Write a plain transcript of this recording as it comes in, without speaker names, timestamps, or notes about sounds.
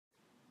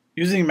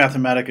Using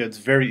Mathematica, it's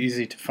very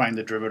easy to find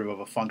the derivative of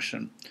a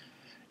function.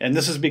 And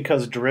this is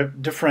because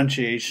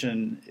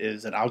differentiation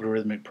is an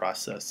algorithmic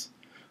process.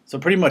 So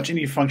pretty much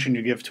any function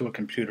you give to a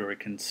computer, it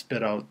can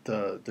spit out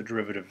the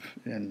derivative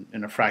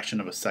in a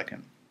fraction of a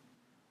second.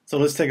 So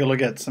let's take a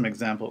look at some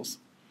examples.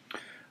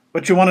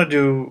 What you want to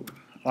do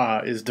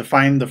is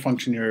define the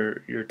function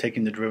you're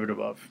taking the derivative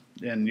of.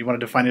 And you want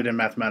to define it in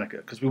Mathematica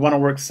because we want to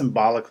work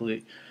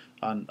symbolically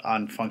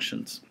on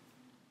functions.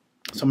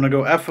 So I'm going to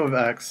go f of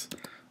x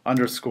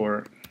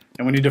underscore,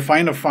 and when you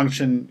define a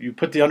function you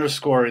put the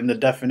underscore in the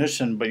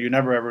definition, but you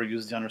never ever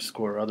use the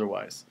underscore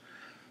otherwise.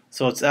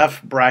 So it's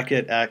f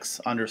bracket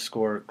x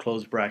underscore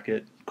close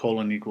bracket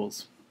colon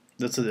equals.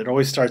 It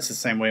always starts the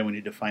same way when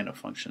you define a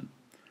function.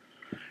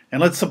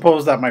 And let's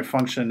suppose that my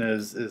function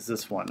is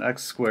this one,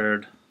 x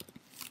squared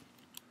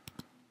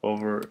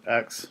over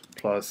x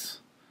plus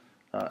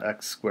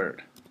x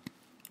squared.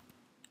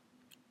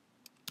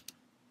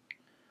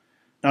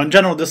 Now, in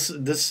general,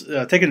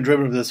 taking a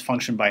derivative of this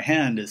function by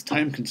hand is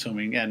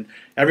time-consuming, and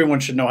everyone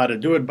should know how to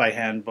do it by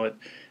hand. But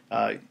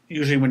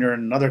usually, when you're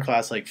in another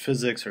class like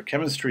physics or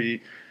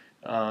chemistry,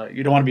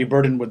 you don't want to be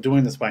burdened with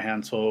doing this by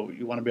hand. So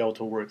you want to be able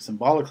to work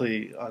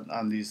symbolically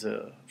on these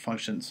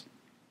functions.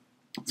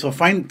 So to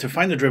find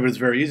the derivative is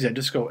very easy. I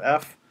just go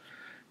f,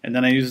 and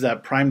then I use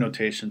that prime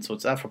notation. So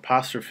it's f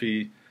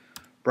apostrophe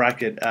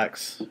bracket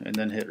x, and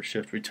then hit or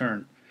shift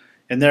return,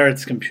 and there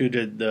it's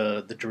computed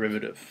the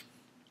derivative.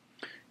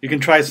 You can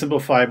try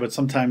simplify, but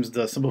sometimes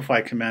the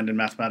simplify command in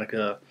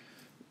Mathematica,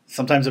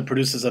 sometimes it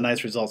produces a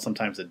nice result,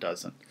 sometimes it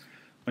doesn't.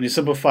 When you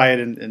simplify it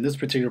in this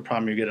particular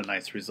problem, you get a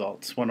nice result.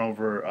 It's 1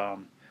 over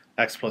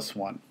x plus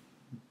 1.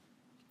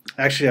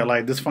 Actually, I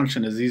lied. This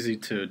function is easy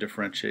to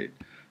differentiate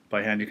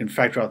by hand. You can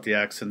factor out the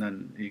x, and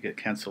then you get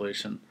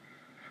cancellation.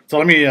 So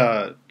let me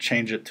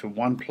change it to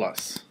 1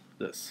 plus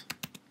this.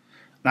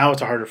 Now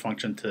it's a harder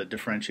function to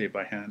differentiate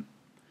by hand.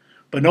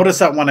 But notice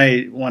that when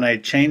I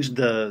change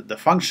the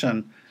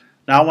function,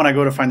 now when I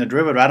go to find the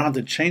derivative, I don't have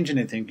to change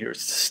anything here.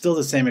 It's still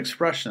the same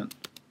expression.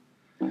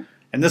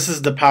 And this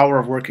is the power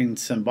of working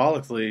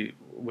symbolically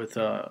with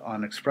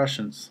on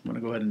expressions. I'm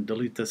going to go ahead and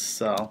delete this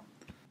cell.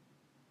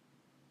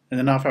 And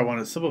then now if I want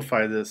to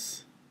simplify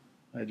this,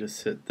 I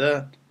just hit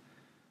that.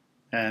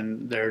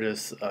 And there it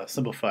is,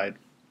 simplified,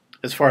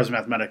 as far as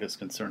Mathematica is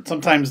concerned.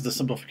 Sometimes the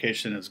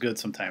simplification is good,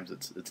 sometimes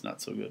it's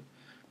not so good.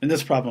 In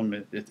this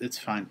problem, it's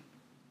fine.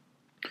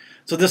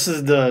 So this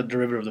is the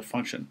derivative of the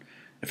function.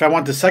 If I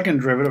want the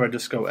second derivative, I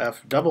just go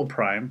f double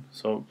prime,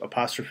 so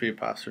apostrophe,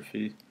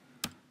 apostrophe,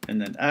 and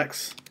then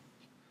x.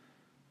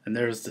 And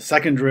there's the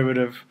second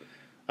derivative.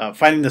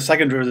 Finding the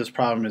second derivative of this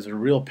problem is a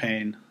real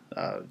pain.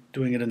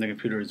 Doing it in the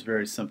computer is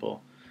very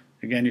simple.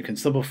 Again, you can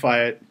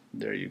simplify it.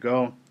 There you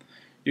go.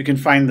 You can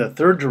find the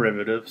third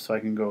derivative, so I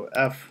can go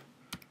f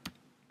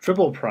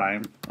triple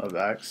prime of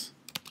x.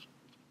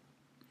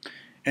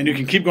 And you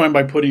can keep going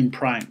by putting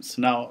primes.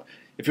 Now,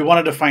 if you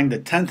wanted to find the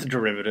 10th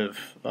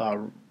derivative,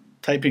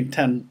 typing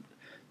 10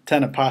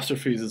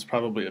 apostrophes is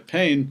probably a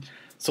pain.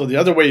 So the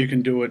other way you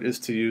can do it is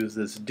to use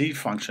this d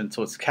function.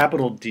 So it's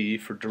capital D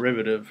for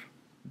derivative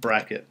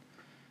bracket.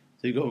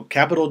 So you go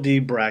capital D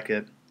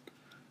bracket,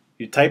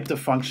 you type the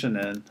function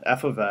in,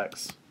 f of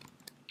x.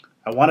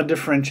 I want to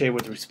differentiate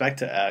with respect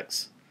to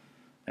x,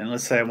 and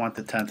let's say I want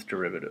the 10th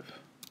derivative.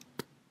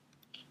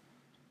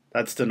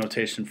 That's the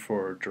notation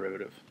for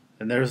derivative.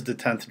 And there's the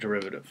 10th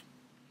derivative.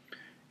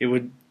 It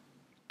would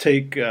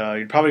take,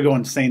 you'd probably go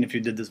insane if you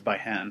did this by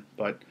hand,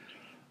 but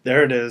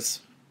there it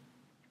is.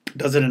 It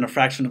does it in a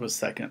fraction of a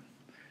second.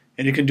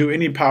 And you can do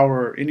any of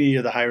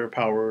the higher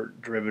power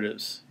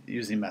derivatives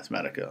using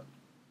Mathematica.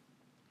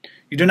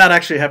 You do not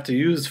actually have to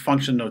use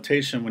function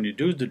notation when you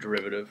do the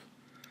derivative.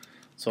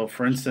 So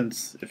for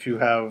instance, if you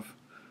have,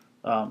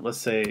 let's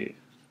say,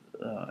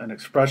 an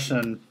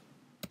expression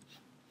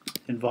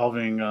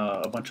involving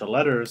a bunch of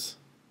letters,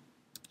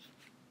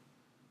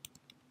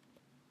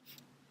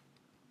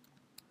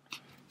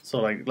 so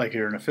like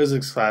you're in a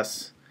physics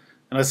class,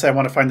 and let's say I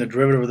want to find the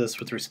derivative of this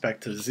with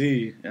respect to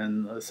z,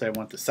 and let's say I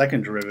want the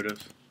second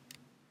derivative,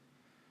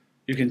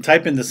 you can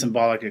type in the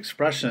symbolic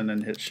expression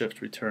and hit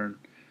shift return.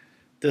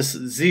 This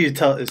z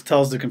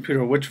tells the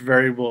computer which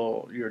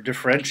variable you're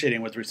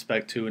differentiating with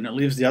respect to, and it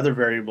leaves the other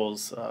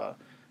variables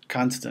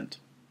constant.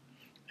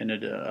 And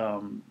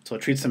so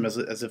it treats them as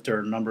if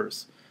they're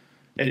numbers.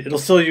 It'll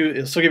still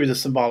give you the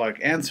symbolic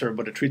answer,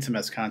 but it treats them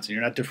as constant.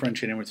 You're not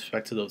differentiating with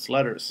respect to those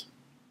letters.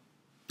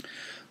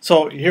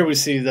 So here we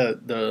see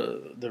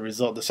the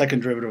result. The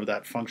second derivative of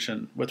that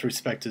function with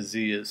respect to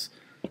z is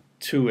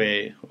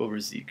 2a over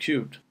z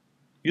cubed.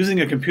 Using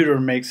a computer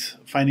makes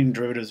finding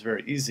derivatives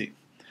very easy.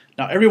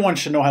 Now everyone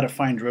should know how to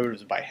find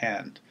derivatives by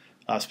hand,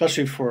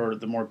 especially for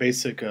the more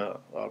basic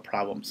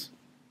problems.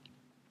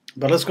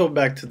 But let's go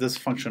back to this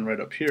function right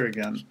up here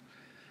again.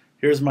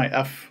 Here's my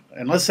f,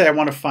 and let's say I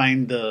want to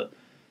find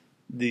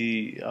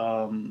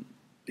the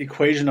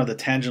equation of the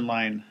tangent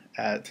line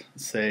at,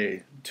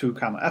 say, 2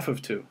 comma f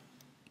of 2.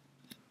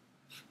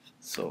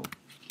 So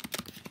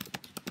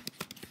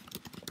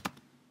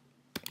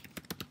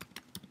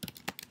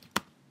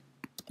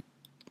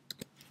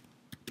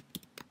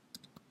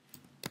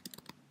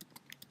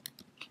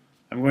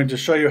I'm going to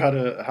show you how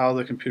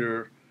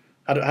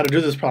to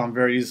do this problem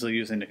very easily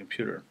using the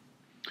computer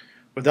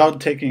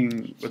without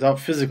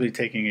physically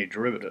taking a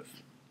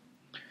derivative.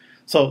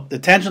 So the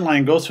tangent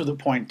line goes through the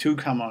point 2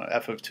 comma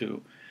f of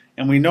 2,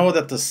 and we know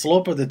that the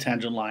slope of the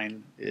tangent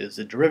line is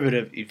the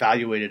derivative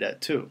evaluated at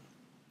 2.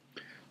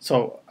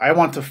 So I have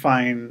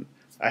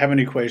an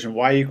equation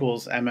y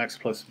equals mx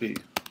plus b.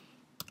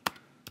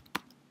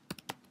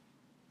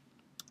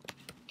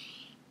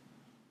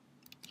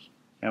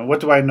 And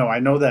what do I know? I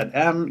know that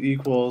m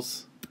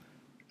equals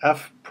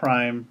f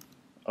prime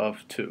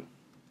of 2.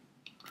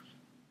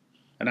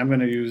 And I'm going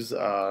to use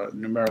a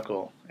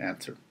numerical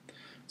answer.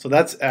 So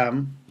that's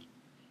m.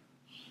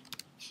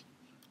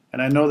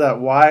 And I know that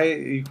y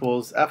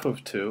equals f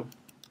of 2.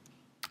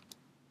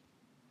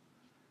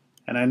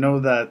 And I know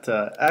that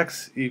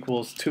x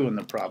equals 2 in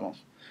the problem.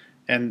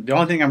 And the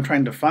only thing I'm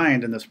trying to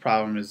find in this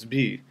problem is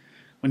b.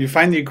 When you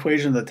find the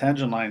equation of the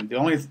tangent line, the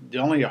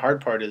only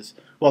hard part is,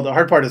 well, the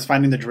hard part is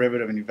finding the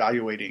derivative and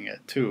evaluating it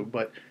too,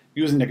 but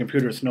using the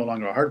computer is no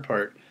longer a hard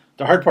part.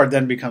 The hard part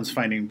then becomes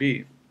finding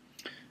b.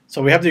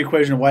 So we have the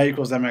equation y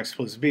equals mx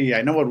plus b.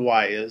 I know what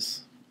y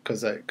is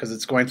because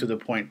it's going through the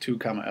point 2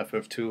 comma f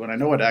of 2, and I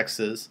know what x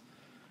is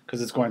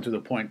because it's going through the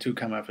point 2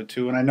 comma f of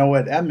 2, and I know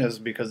what m is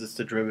because it's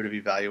the derivative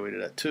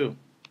evaluated at 2.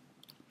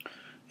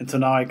 And so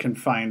now I can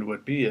find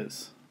what b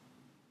is.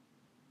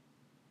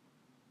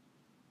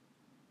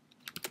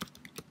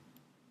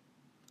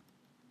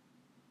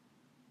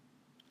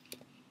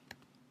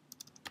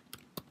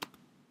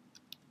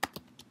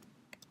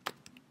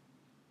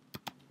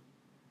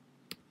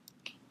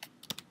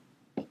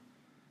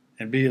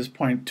 And b is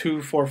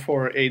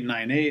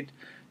 0.244898,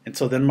 and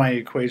so then my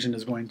equation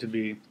is going to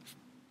be,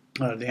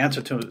 the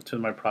answer to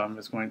my problem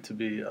is going to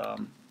be, let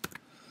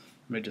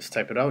me just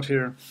type it out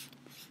here.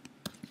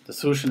 The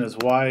solution is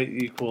y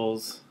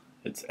equals,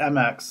 it's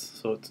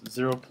mx, so it's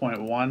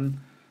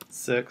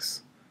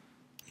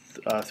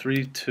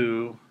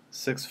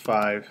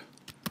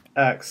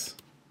 0.163265x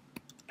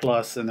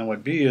plus, and then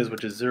what b is,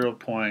 which is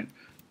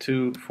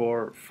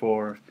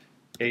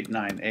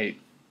 0.244898.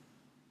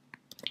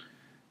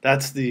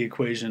 That's the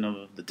equation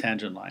of the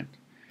tangent line.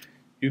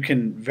 You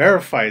can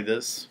verify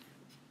this.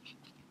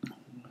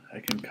 I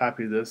can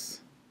copy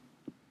this.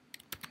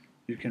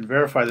 You can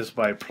verify this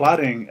by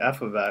plotting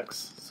f of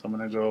x. So I'm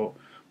going to go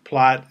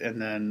plot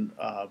and then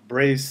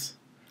brace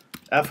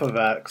f of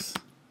x,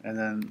 and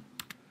then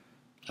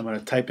I'm going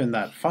to type in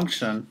that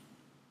function,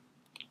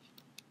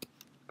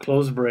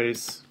 close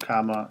brace,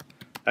 comma,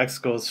 x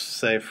goes,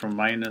 say, from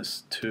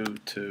 -2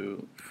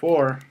 to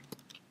 4.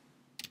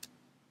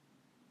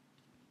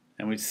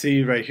 And we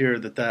see right here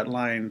that that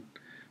line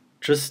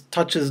just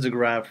touches the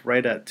graph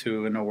right at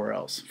 2 and nowhere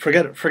else.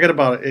 Forget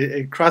about it.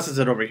 It crosses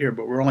it over here,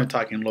 but we're only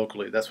talking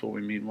locally. That's what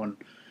we mean when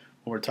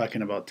we're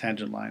talking about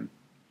tangent line.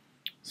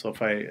 So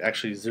if I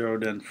actually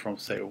zeroed in from,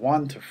 say,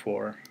 1 to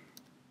 4,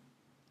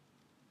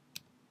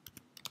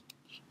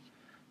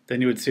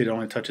 then you would see it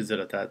only touches it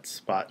at that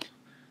spot.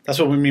 That's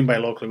what we mean by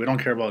locally. We don't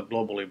care about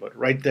globally, but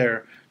right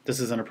there, this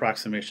is an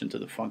approximation to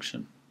the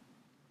function.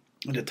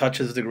 And it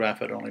touches the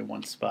graph at only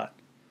one spot.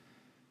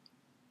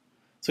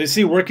 So you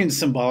see, working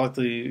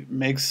symbolically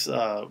makes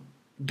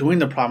doing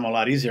the problem a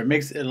lot easier.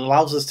 It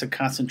allows us to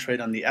concentrate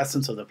on the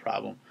essence of the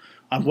problem,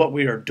 on what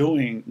we are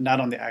doing, not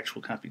on the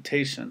actual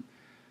computation.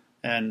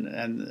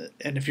 And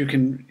if you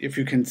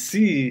can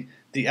see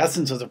the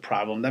essence of the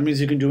problem, that means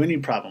you can do any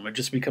problem. It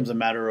just becomes a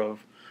matter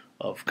of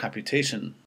computation.